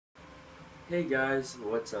Hey guys,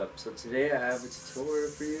 what's up? So today I have a tutorial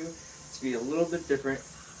for you to be a little bit different.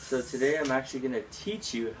 So today I'm actually going to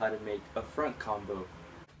teach you how to make a front combo.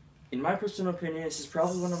 In my personal opinion, this is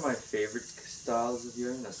probably one of my favorite styles of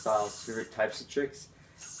doing, favorite types of tricks,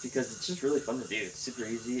 because it's just really fun to do. It's super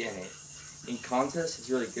easy, and in contests it's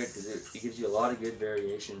really good because it gives you a lot of good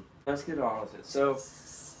variation. Let's get on with it. So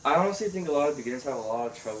I honestly think a lot of beginners have a lot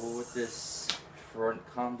of trouble with this front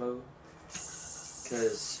combo.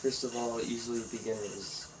 Because first of all, usually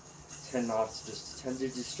beginners tend to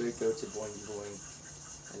just straight go to boing boing,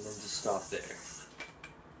 and then just stop there.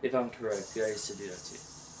 If I'm correct, I used to do that too.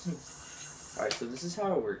 Alright, so this is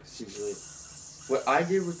how it works usually. What I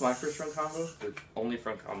did with my first front combo, the only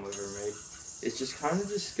front combo I've ever made, is just kind of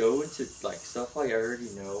just go into like stuff I already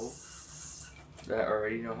know, that I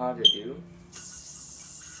already know how to do,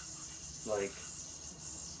 like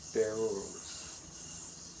barrel rolls.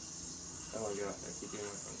 Oh my god, I keep doing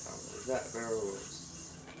my front combo. Is that barrel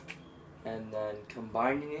rolls? And then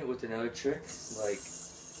combining it with another trick, like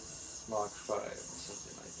Mach 5 or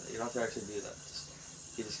something like that. You don't have to actually do that.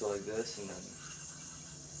 You just go like this and then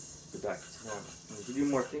go back to normal. And you can do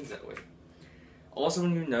more things that way. Also,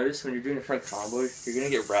 when you notice when you're doing a front combo, you're going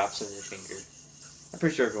to get wraps on your finger. I'm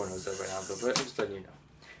pretty sure everyone knows that by now, but I'm just letting you know.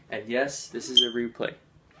 And yes, this is a replay,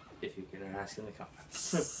 if you can ask in the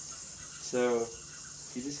comments. So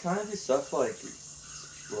you just kind of do stuff like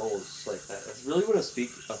rolls like that. That's really what a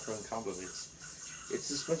front combo is. It's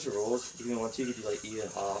just a bunch of rolls. If you want to, you could do like EA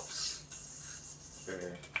hops,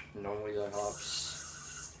 or normal EA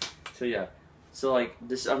hops. So yeah, so like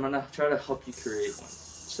this, I'm gonna try to help you create one.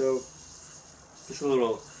 So just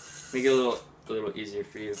make it a little easier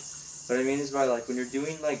for you. What I mean is by like when you're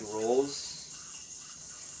doing like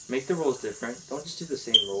rolls, make the rolls different. Don't just do the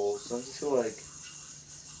same rolls. Don't just go like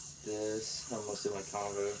this. I'm mostly my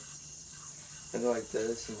combo. And go like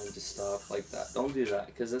this and then just stop like that. Don't do that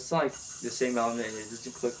because it's like the same element and it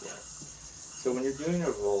doesn't click well. So when you're doing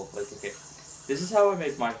a roll, like okay, this is how I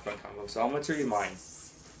make my front combo. So I'm gonna show you mine.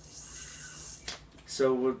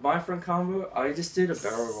 So with my front combo, I just did a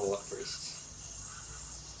barrel roll at first.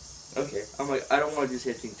 Okay, I'm like, I don't want to do the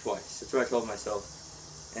same thing twice. That's what I told myself.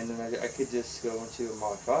 And then I could just go into a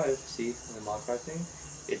Mach 5. See the Mach 5 thing?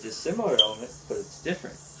 It's a similar element, but it's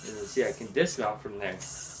different. And you see, I can dismount from there.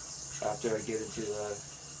 After I get into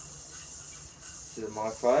the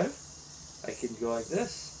Mach 5, I can go like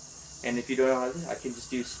this. And if you don't know how to do it, I can just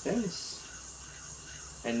do spins.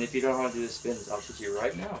 And if you don't know how to do the spins, I'll teach you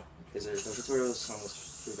right now. Because there's no tutorials on this,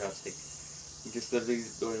 for God's sake. You just literally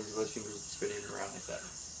go into both fingers and spin it around like that.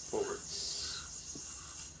 Forwards.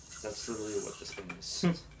 That's literally what the spin is.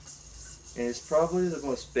 And it's probably the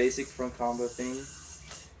most basic front combo thing.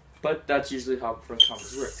 But that's usually how front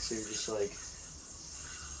combos work. So you're just like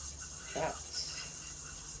that.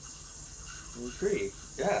 And free.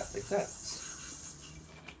 Yeah, like that.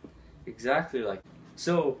 Exactly like.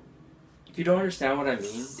 So, if you don't understand what I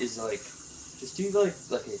mean, is like, just do like,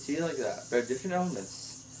 okay, see like that. There are different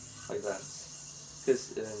elements like that.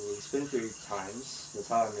 Because then you spin 3 times. That's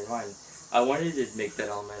how I made mine. I wanted to make that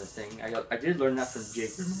element a thing. I did learn that from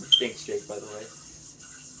Jake. Thanks, Jake, by the way.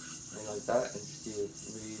 And like that, and just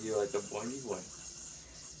do like a boingy boing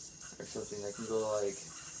or something. I can go like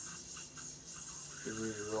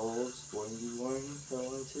rolls, boingy boing if I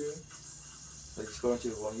wanted to. Like just go into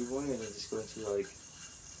a boingy boing and then just go into like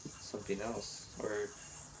something else, or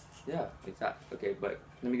yeah, like that. Okay, but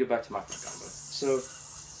let me get back to my front combo. So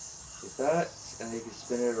like that, and then you can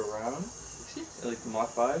spin it around. You see, like the Mach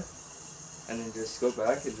 5, and then just go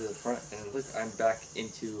back into the front, and look, I'm back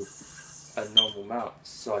into a normal mount,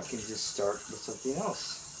 so I can just start with something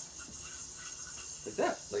else. Like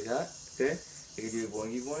that, okay? I can do a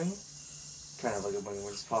boingy boing, kind of like a boingy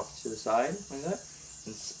boing, just pop it to the side, like that,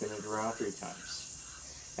 and spin it around 3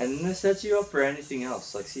 times. And then this sets you up for anything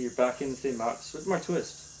else, like see, you're back in the same mount, just with more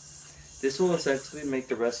twist. This will essentially make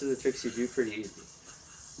the rest of the tricks you do pretty easy.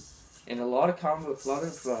 And a lot of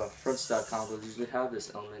front style combos usually have this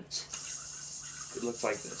element. It looks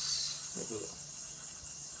like this.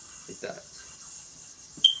 Like that.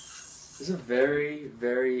 This is a very,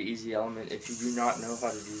 very easy element. If you do not know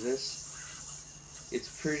how to do this,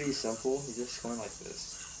 it's pretty simple. You're just going like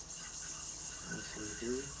this.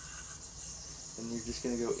 And you're just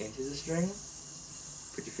going to go into the string,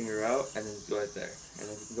 put your finger out, and then go right there. And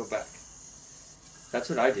then you can go back. That's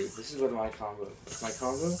what I do. This is what my combo. With my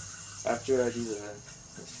combo, after I do the,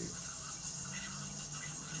 let's see,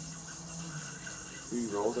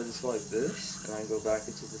 3 rolls, I just go like this, and I go back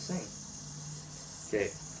into the same. Okay,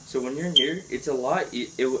 so when you're in here, it's a lot,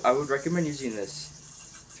 I would recommend using this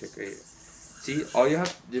trick right here. See, all you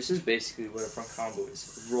have, this is basically what a front combo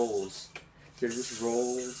is. Rolls. they're just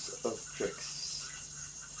rolls of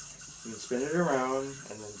tricks. You can spin it around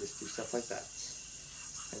and then just do stuff like that.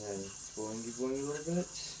 And then boingy boingy a little bit.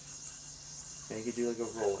 And you can do like a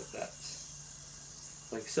roll like that.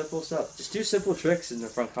 Like simple stuff. Just do simple tricks in the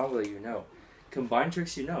front combo that you know. Combine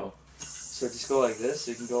tricks you know. So just go like this.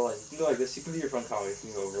 You can go like this. You can do your front combo. You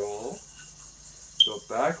can go roll, go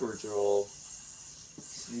backwards roll.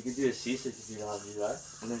 So you can do a C6 if you know how to do that,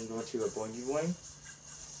 and then go into a boingy boing.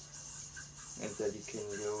 And then you can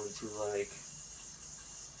go into like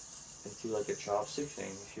a chopstick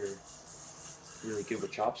thing if you're really good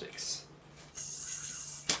with chopsticks.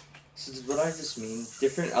 So this is what I just mean.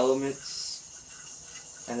 Different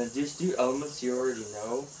elements, and then just do elements you already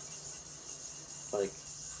know, like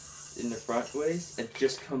in the front ways, and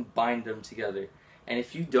just combine them together. And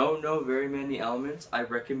if you don't know very many elements, I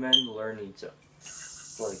recommend learning some.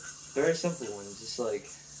 Like very simple ones, just like,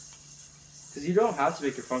 because you don't have to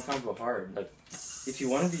make your front combo hard. Like if you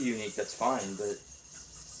want to be unique, that's fine. But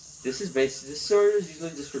this sort is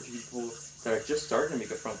usually just for people that are just starting to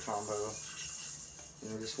make a front combo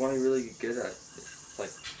and just want to really get good at it.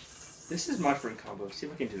 Like, this is my front combo. See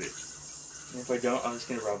if I can do it. And if I don't, I'm just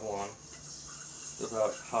gonna ramble on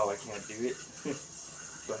about how I can't do it.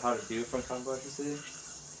 But how to do a front combo, I should say.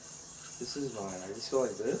 This is mine. I just go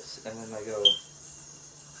like this, and then I go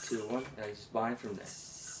to one, and I just bind from there.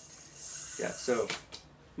 Yeah, so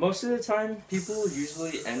most of the time, people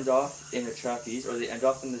usually end off in a trapeze, or they end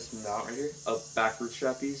off in this mount right here, a backwards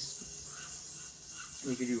trapeze.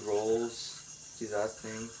 You can do rolls, do that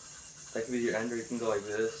thing. That can be your end, or you can go like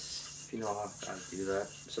this, if you know how to do that.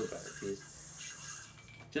 I'm so bad at these.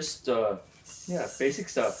 Just, yeah, basic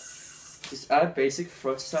stuff. Just add basic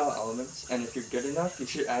foot style elements, and if you're good enough, you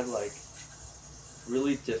should add like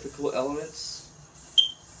really difficult elements.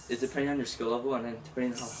 It's depending on your skill level, and then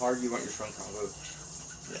depending on how hard you want your front combo.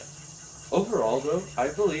 Yeah. Overall, though, I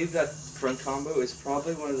believe that front combo is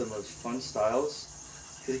probably one of the most fun styles,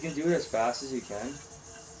 because you can do it as fast as you can.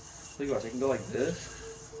 Look at this, I can go like this,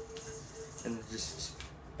 and just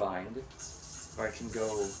bind, or I can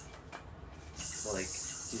go like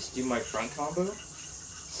just do my front combo.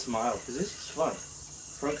 Smile, because this is fun.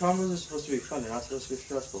 Front combos are supposed to be fun, they're not supposed to be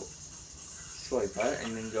stressful. Just go like that,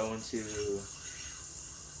 and then go into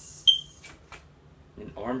an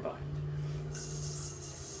arm bind.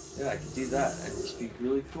 Yeah, I can do that, and just be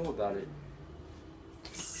really cool about it.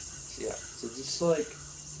 So yeah, so just like,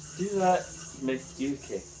 do that,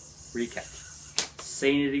 okay, recap.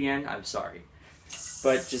 Saying it again, I'm sorry.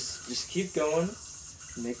 But just keep going,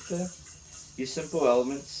 use simple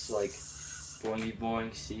elements, like boingy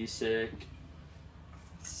boing, C-sick,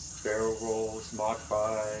 barrel rolls, Mach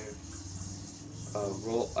 5,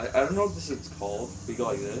 roll, I don't know what this is called. We go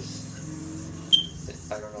like this.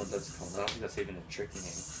 I don't know what that's called. I don't think that's even a trick name.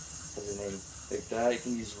 That's a name. Like that, you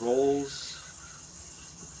can use rolls,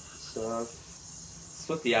 stuff.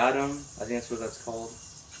 Split the atom, I think that's what that's called.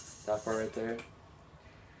 That part right there.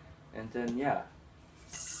 And then, yeah.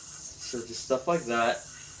 So just stuff like that.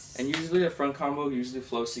 And usually a front combo usually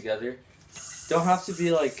flows together. Don't have to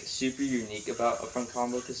be like super unique about a front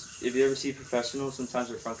combo, because if you ever see professionals, sometimes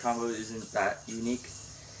their front combo isn't that unique.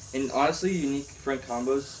 And honestly, unique front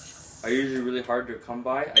combos are usually really hard to come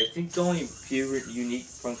by. I think the only few unique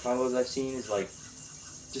front combos I've seen is like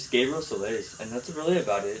just Gabriel Soler's, and that's really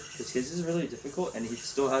about it, because his is really difficult and he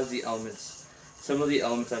still has the elements, some of the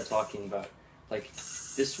elements I'm talking about, like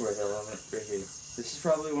this word element right here. This is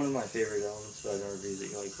probably one of my favorite elements, but I never use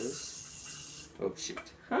it like this. Oh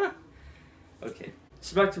shoot. Huh? Okay,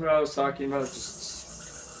 so back to what I was talking about,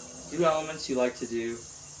 just do elements you like to do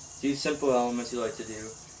simple elements you like to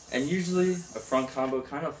do, and usually a front combo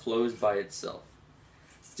kind of flows by itself.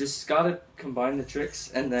 Just gotta combine the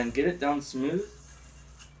tricks and then get it down smooth.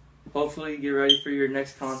 Hopefully get ready for your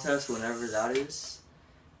next contest, whenever that is,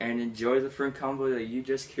 and enjoy the front combo that you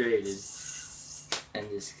just created, and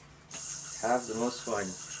just have the most fun.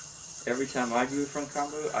 Every time I do a front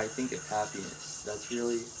combo, I think of happiness. That's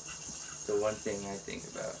really the one thing I think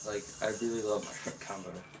about. Like, I really love my front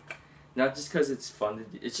combo. Not just because it's fun to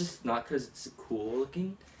do, it's just not because it's cool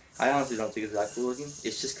looking. I honestly don't think it's that cool looking.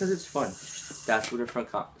 It's just because it's fun. That's what a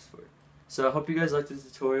front combo is for. So I hope you guys liked the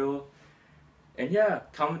tutorial. And yeah,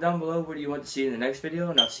 comment down below what do you want to see in the next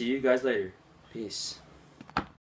video, and I'll see you guys later. Peace.